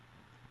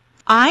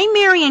I'm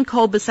Marianne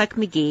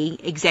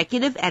Kolbasuk-McGee,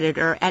 Executive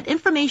Editor at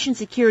Information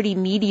Security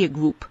Media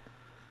Group.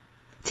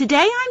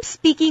 Today I'm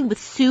speaking with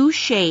Sue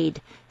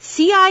Shade,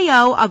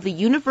 CIO of the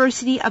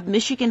University of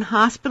Michigan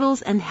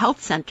Hospitals and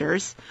Health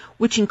Centers,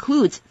 which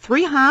includes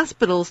 3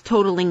 hospitals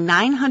totaling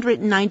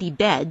 990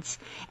 beds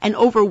and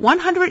over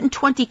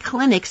 120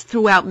 clinics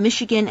throughout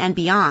Michigan and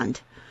beyond.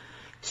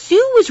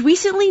 Sue was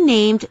recently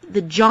named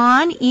the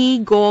John E.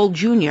 Gold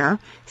Jr.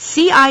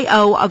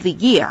 CIO of the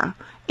Year,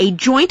 a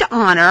joint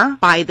honor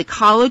by the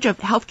College of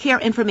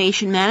Healthcare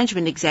Information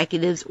Management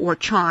Executives, or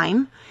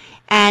CHIME,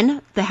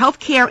 and the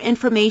Healthcare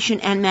Information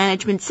and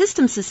Management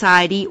Systems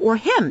Society, or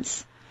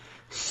HIMSS.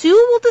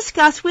 Sue will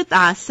discuss with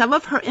us some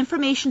of her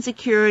information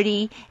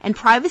security and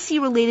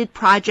privacy-related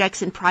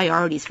projects and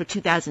priorities for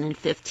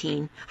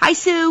 2015. Hi,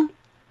 Sue.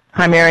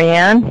 Hi,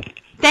 Marianne.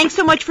 Thanks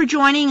so much for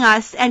joining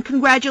us, and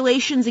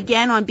congratulations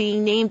again on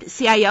being named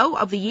CIO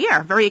of the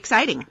Year. Very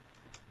exciting.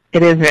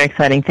 It is very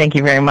exciting. Thank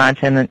you very much,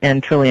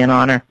 and truly an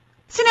honor.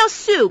 So now,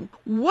 Sue,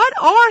 what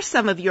are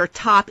some of your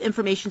top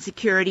information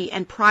security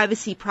and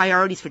privacy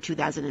priorities for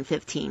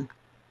 2015?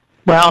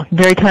 Well,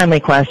 very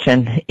timely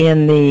question.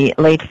 In the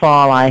late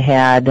fall, I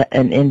had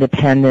an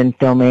independent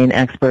domain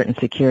expert in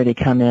security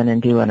come in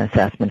and do an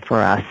assessment for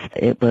us.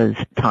 It was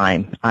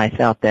time. I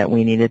felt that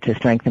we needed to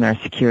strengthen our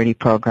security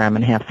program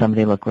and have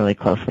somebody look really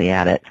closely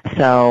at it.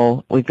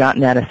 So we've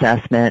gotten that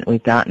assessment.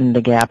 We've gotten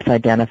the gaps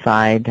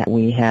identified.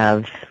 We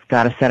have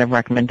got a set of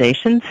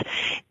recommendations,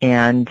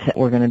 and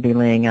we're going to be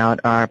laying out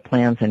our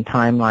plans and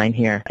timeline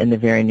here in the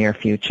very near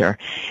future.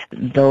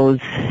 Those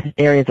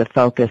areas of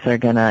focus are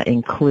going to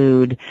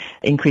include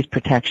increased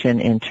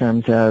protection in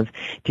terms of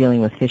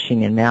dealing with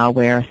phishing and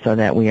malware so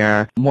that we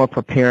are more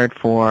prepared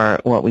for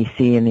what we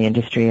see in the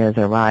industry as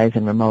a rise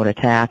in remote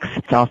attacks.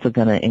 It's also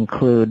going to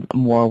include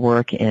more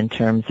work in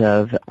terms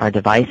of our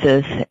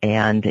devices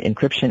and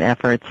encryption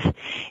efforts,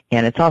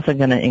 and it's also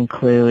going to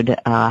include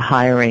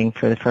hiring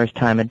for the first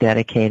time a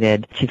dedicated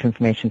Chief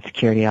Information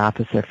Security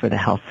Officer for the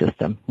health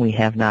system. We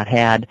have not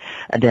had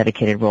a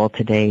dedicated role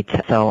to date,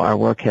 so our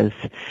work has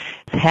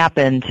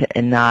happened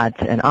in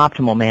not an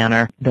optimal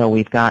manner, though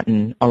we've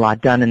gotten a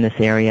lot done in this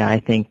area. I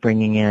think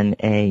bringing in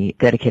a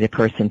dedicated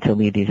person to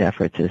lead these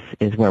efforts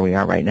is where we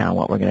are right now and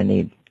what we're going to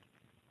need.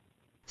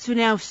 So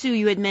now, Sue,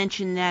 you had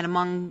mentioned that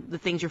among the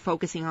things you're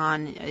focusing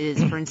on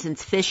is, for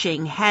instance,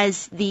 phishing.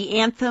 Has the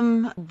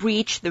Anthem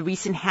breach, the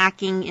recent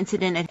hacking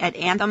incident at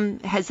Anthem,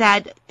 has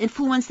that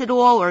influenced at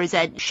all, or is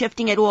that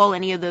shifting at all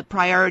any of the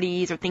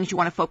priorities or things you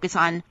want to focus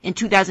on in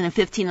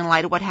 2015 in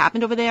light of what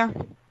happened over there?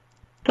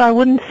 So I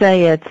wouldn't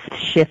say it's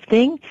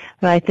shifting,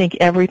 but I think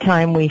every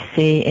time we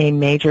see a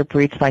major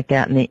breach like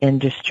that in the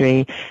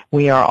industry,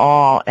 we are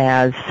all,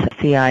 as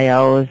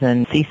CIOs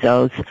and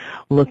CISOs,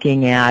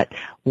 looking at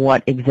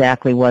what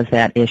exactly was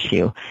that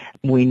issue.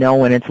 We know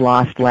when it's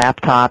lost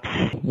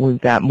laptops,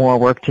 we've got more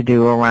work to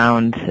do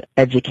around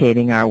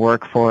educating our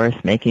workforce,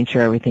 making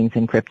sure everything's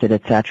encrypted,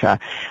 etc.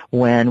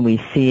 When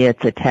we see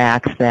it's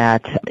attacks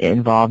that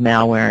involve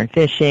malware and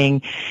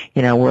phishing,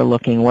 we're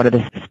looking, what are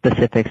the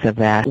specifics of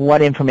that?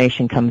 What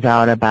information comes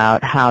out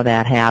about how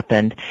that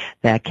happened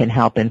that can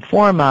help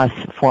inform us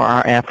for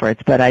our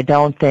efforts? But I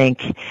don't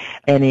think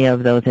any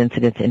of those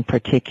incidents in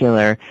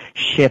particular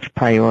shift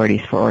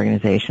priorities for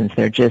organizations.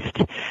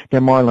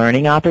 They're more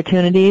learning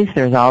opportunities.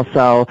 There's also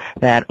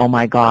that, oh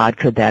my God,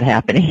 could that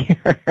happen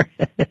here?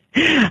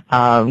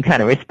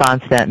 Kind of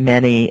response that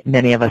many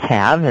of us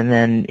have. And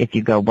then if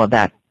you go, well,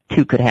 that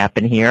too could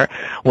happen here,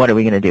 what are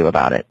we going to do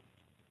about it?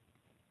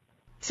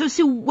 So,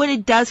 Sue, when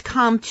it does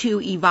come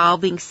to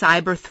evolving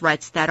cyber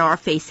threats that are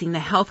facing the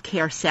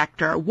healthcare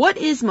sector, what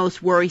is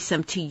most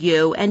worrisome to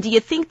you? And do you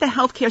think the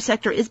healthcare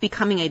sector is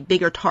becoming a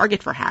bigger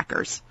target for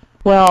hackers?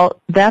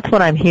 Well, that's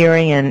what I'm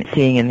hearing and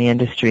seeing in the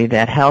industry,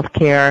 that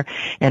healthcare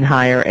and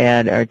higher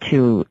ed are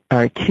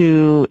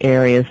two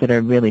areas that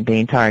are really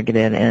being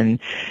targeted. And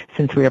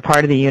since we are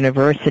part of the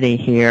university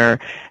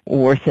here,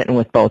 we're sitting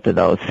with both of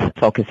those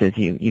focuses,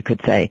 you could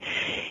say.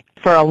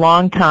 For a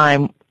long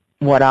time,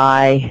 what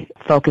I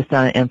focused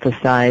on and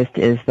emphasized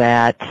is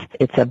that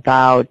it's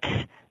about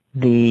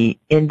the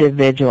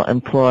individual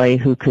employee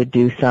who could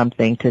do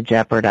something to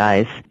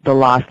jeopardize the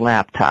lost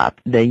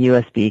laptop, the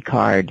USB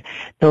card,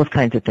 those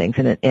kinds of things,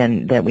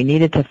 and that we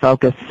needed to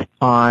focus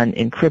on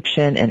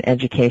encryption and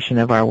education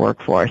of our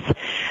workforce.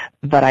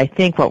 But I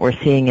think what we're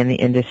seeing in the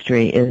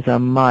industry is a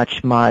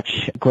much,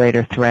 much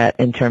greater threat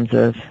in terms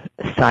of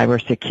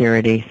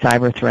cybersecurity,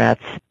 cyber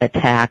threats,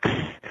 attacks,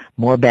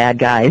 more bad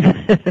guys,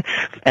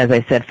 as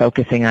I said,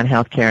 focusing on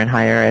healthcare and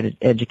higher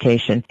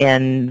education.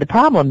 And the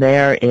problem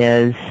there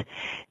is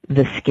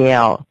the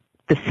scale.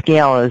 The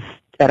scale is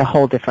at a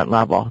whole different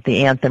level.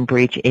 The Anthem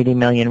breach, 80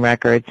 million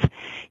records.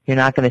 You're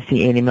not going to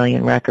see 80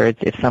 million records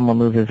if someone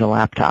loses a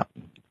laptop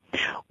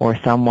or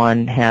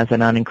someone has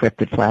an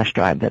unencrypted flash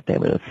drive that they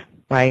lose,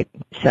 right?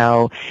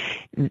 So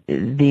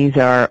these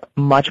are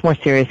much more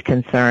serious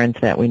concerns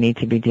that we need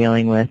to be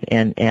dealing with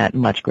and at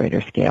much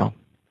greater scale.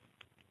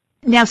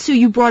 Now, Sue,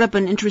 you brought up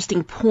an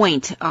interesting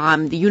point.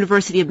 The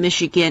University of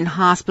Michigan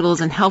hospitals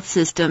and health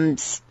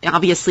systems,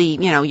 obviously,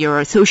 you're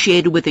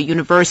associated with a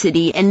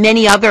university, and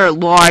many other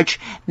large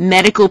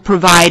medical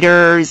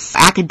providers,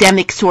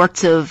 academic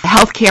sorts of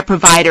healthcare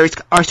providers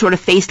are sort of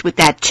faced with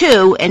that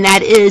too, and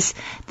that is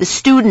the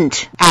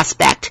student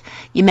aspect.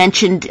 You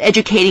mentioned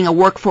educating a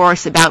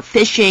workforce about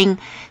phishing.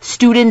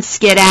 Students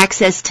get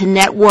access to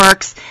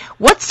networks.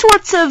 What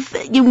sorts of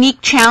unique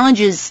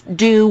challenges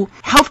do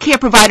healthcare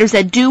providers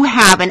that do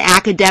have an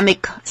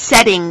academic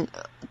setting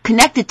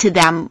connected to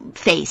them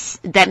face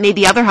that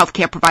maybe other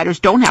healthcare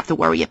providers don't have to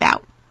worry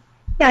about?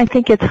 Yeah, I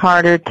think it's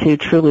harder to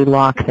truly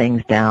lock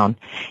things down,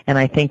 and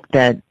I think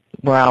that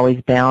we're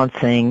always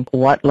balancing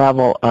what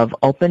level of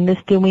openness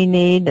do we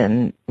need,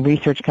 and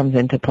research comes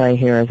into play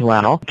here as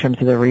well, in terms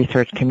of the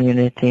research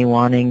community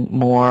wanting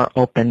more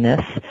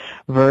openness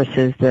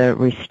versus the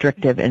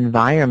restrictive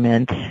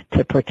environment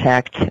to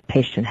protect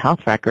patient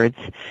health records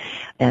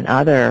and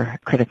other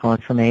critical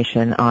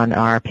information on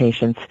our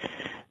patients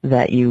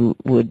that you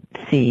would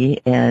see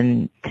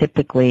and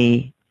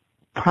typically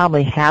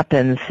probably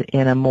happens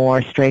in a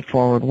more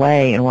straightforward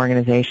way in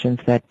organizations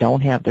that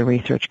don't have the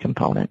research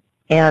component.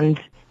 And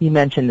you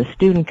mentioned the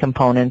student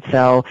component,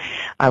 so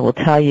I will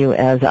tell you,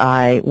 as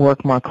I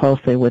work more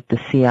closely with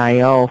the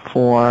CIO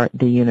for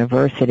the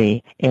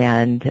university,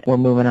 and we're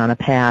moving on a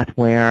path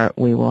where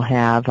we will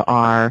have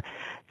our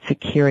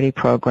security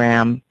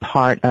program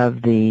part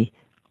of the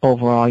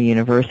overall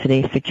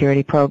university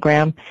security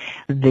program,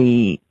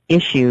 the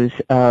issues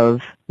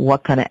of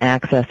what kind of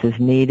access is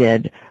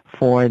needed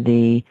for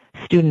the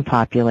student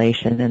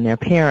population and their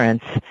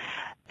parents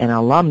and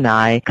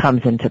alumni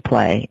comes into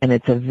play, and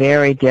it's a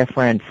very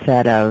different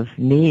set of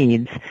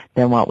needs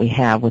than what we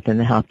have within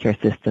the healthcare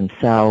system.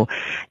 So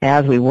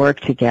as we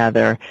work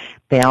together,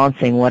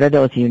 balancing what are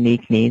those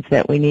unique needs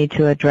that we need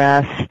to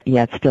address,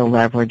 yet still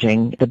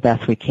leveraging the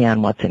best we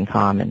can what's in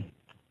common.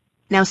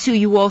 Now, Sue,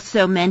 you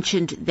also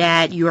mentioned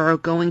that you're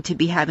going to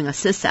be having a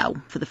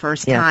CISO for the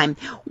first time.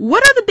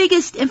 What are the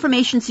biggest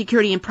information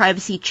security and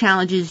privacy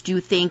challenges do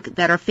you think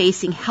that are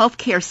facing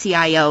healthcare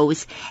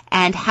CIOs,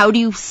 and how do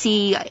you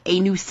see a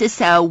new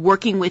CISO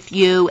working with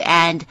you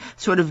and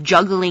sort of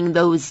juggling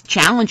those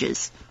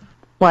challenges?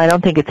 Well, I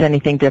don't think it's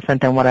anything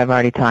different than what I've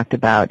already talked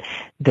about.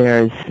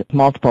 There's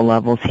multiple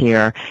levels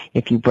here.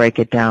 If you break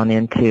it down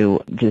into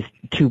just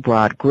two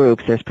broad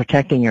groups, there's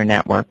protecting your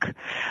network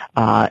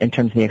in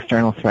terms of the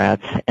external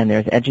threats, and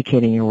there's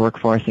educating your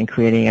workforce and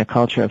creating a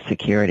culture of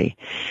security.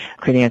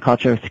 Creating a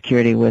culture of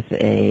security with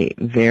a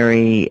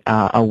very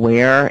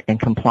aware and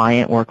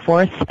compliant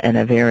workforce and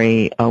a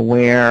very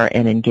aware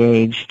and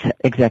engaged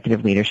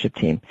executive leadership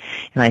team.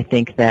 And I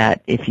think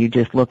that if you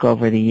just look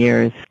over the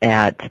years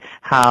at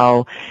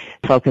how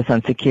focus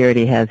on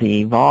security has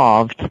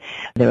evolved,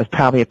 there was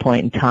probably a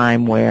point in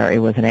time where it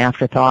was an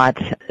afterthought.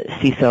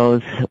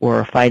 CISOs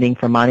were fighting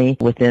for money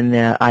within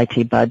the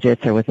IT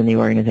budgets or within the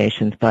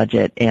organization's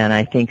budget, and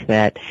I think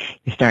that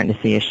you're starting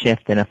to see a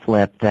shift and a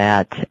flip,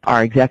 that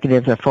our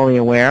executives are fully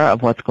aware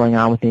of what's going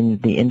on within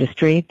the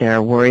industry.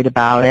 They're worried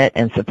about it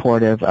and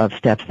supportive of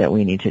steps that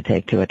we need to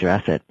take to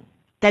address it.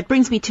 That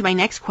brings me to my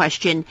next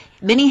question.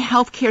 Many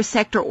healthcare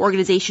sector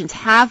organizations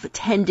have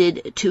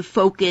tended to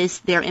focus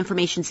their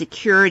information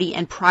security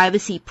and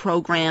privacy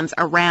programs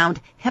around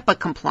HIPAA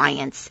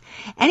compliance.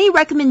 Any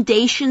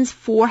recommendations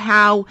for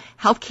how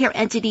healthcare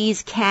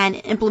entities can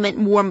implement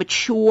more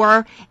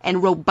mature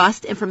and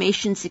robust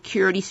information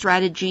security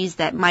strategies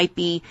that might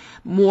be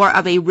more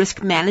of a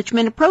risk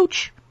management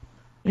approach?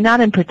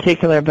 Not in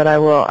particular, but I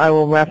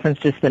will reference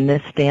just the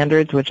NIST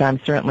standards, which I'm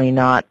certainly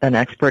not an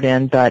expert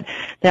in, but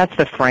that's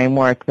the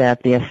framework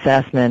that the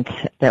assessment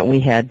that we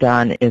had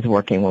done is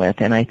working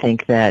with, and I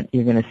think that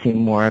you're going to see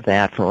more of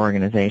that for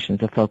organizations,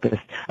 a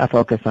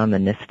focus on the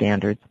NIST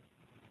standards.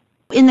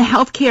 In the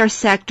healthcare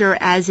sector,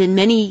 as in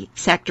many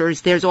sectors,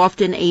 there's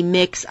often a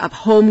mix of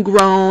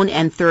homegrown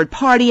and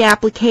third-party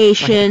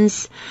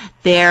applications. Right.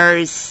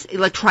 There's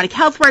electronic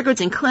health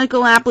records and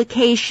clinical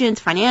applications,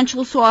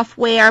 financial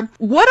software.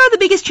 What are the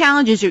biggest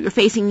challenges that you're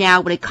facing now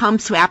when it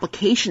comes to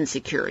application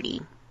security?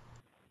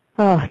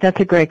 Oh, that's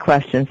a great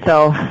question.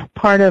 So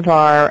part of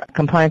our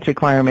compliance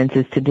requirements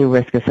is to do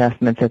risk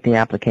assessments at the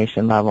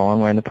application level, and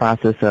we're in the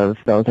process of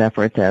those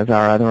efforts as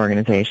are other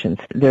organizations.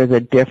 There's a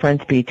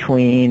difference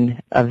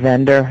between a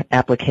vendor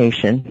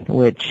application,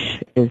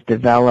 which is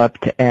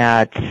developed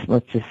at,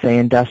 let's just say,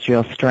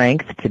 industrial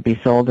strength to be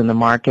sold in the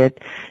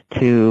market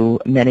to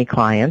many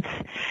clients,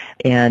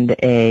 and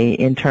a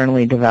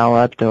internally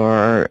developed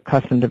or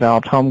custom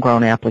developed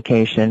homegrown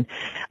application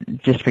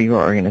just for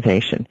your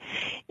organization.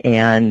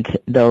 And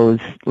those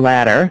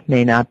latter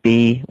may not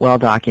be well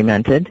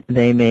documented.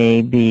 They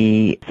may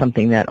be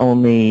something that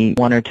only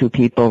one or two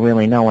people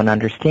really know and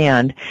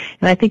understand.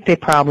 And I think they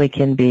probably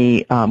can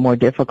be more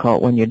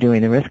difficult when you're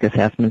doing the risk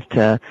assessments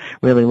to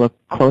really look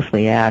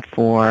closely at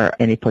for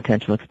any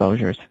potential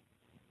exposures.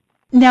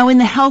 Now, in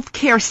the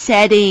healthcare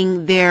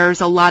setting,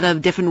 there's a lot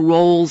of different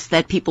roles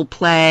that people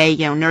play.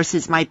 You know,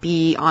 nurses might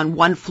be on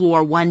one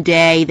floor one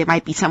day. They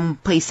might be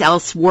someplace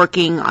else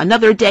working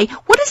another day.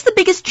 What is the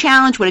biggest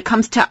challenge when it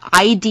comes to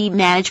ID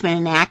management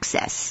and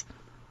access?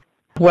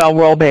 Well,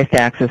 role-based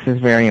access is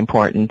very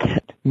important.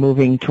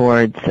 Moving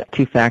towards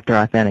two-factor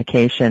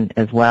authentication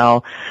as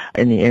well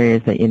in the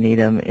areas that you need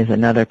them is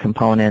another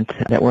component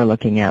that we're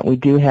looking at. We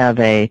do have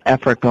an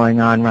effort going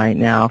on right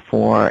now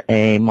for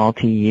a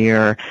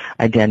multi-year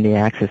identity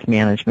access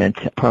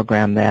management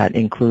program that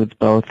includes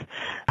both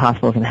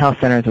hospitals and health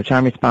centers, which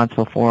I'm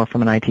responsible for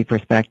from an IT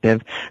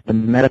perspective, the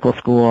medical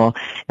school,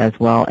 as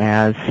well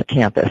as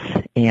campus.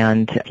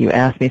 And if you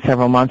ask me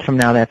several months from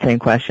now that same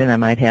question, I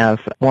might have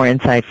more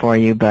insight for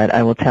you, but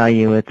I will tell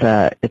you it's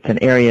an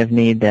area of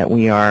need that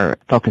we are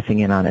focusing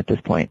in on at this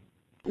point.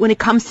 When it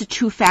comes to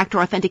two-factor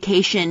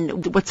authentication,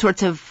 what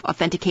sorts of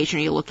authentication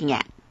are you looking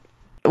at?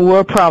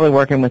 We're probably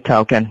working with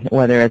token,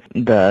 whether it's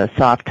the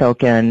soft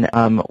token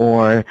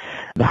or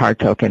the hard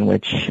token,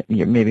 which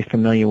you're maybe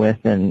familiar with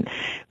and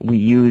we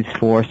use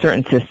for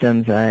certain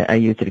systems. I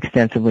used it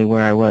extensively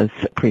where I was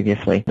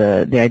previously.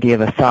 The idea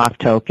of a soft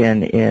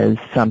token is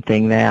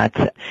something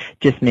that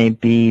just may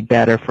be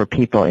better for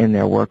people in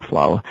their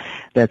workflow.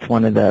 That's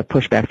one of the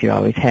pushbacks you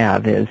always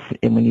have is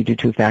when you do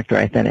two-factor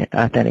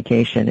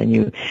authentication and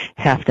you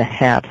have to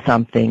have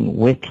something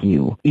with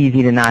you.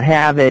 Easy to not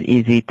have it,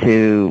 easy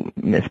to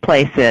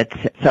misplace it,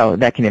 so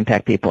that can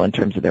impact people in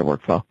terms of their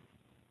workflow.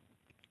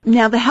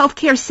 Now, the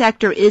healthcare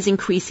sector is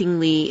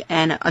increasingly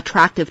an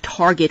attractive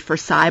target for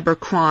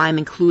cybercrime,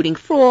 including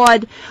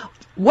fraud.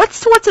 What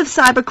sorts of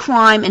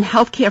cybercrime and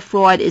healthcare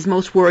fraud is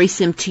most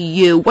worrisome to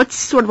you? What's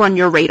sort of on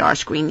your radar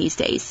screen these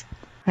days?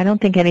 I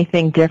don't think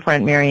anything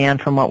different, Marianne,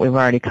 from what we've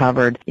already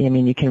covered. I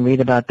mean, you can read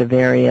about the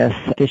various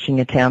phishing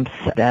attempts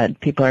that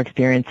people are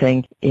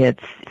experiencing.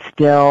 It's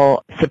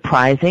still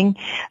surprising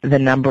the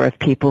number of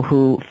people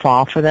who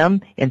fall for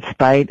them in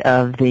spite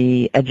of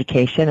the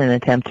education and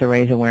attempt to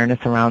raise awareness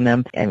around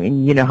them. I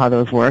mean, you know how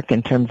those work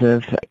in terms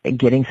of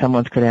getting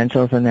someone's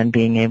credentials and then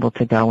being able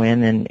to go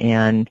in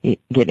and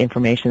get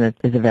information that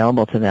is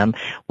available to them.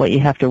 What you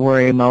have to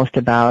worry most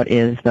about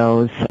is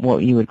those, what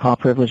you would call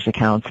privileged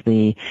accounts,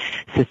 the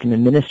system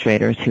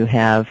administrators who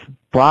have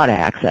broad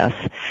access,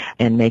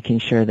 and making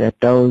sure that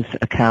those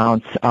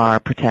accounts are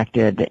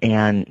protected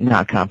and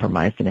not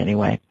compromised in any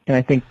way. And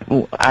I think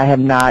I have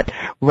not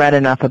read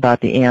enough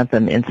about the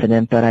Anthem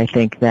incident, but I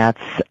think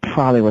that's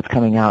probably what's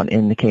coming out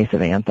in the case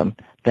of Anthem,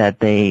 that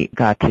they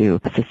got to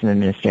system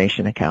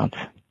administration accounts.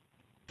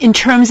 In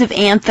terms of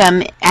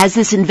Anthem, as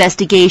this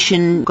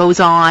investigation goes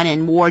on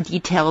and more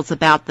details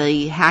about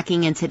the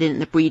hacking incident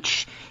and the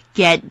breach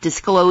get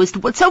disclosed,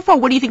 so far,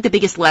 what do you think the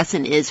biggest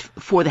lesson is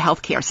for the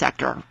healthcare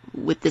sector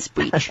with this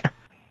breach?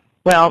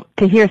 Well,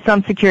 to hear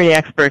some security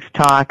experts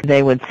talk,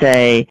 they would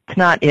say it's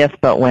not if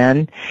but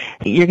when.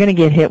 You're going to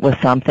get hit with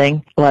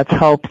something. Let's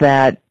hope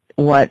that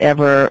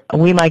whatever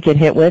we might get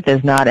hit with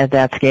is not at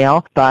that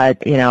scale,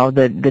 but you know,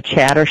 the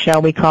chatter, shall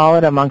we call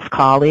it, amongst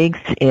colleagues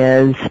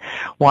is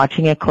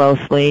watching it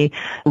closely,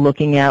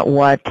 looking at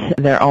what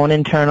their own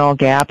internal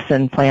gaps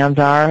and plans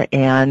are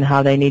and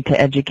how they need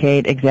to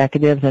educate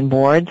executives and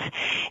boards,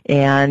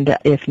 and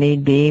if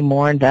need be,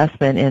 more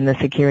investment in the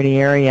security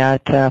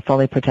area to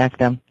fully protect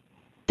them.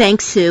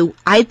 Thanks, Sue.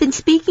 I've been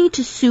speaking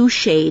to Sue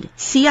Schade,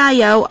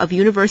 CIO of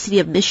University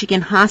of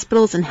Michigan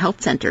Hospitals and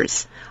Health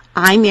Centers.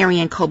 I'm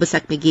Marianne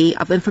Kolbasuk-McGee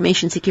of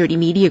Information Security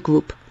Media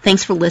Group.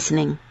 Thanks for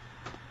listening.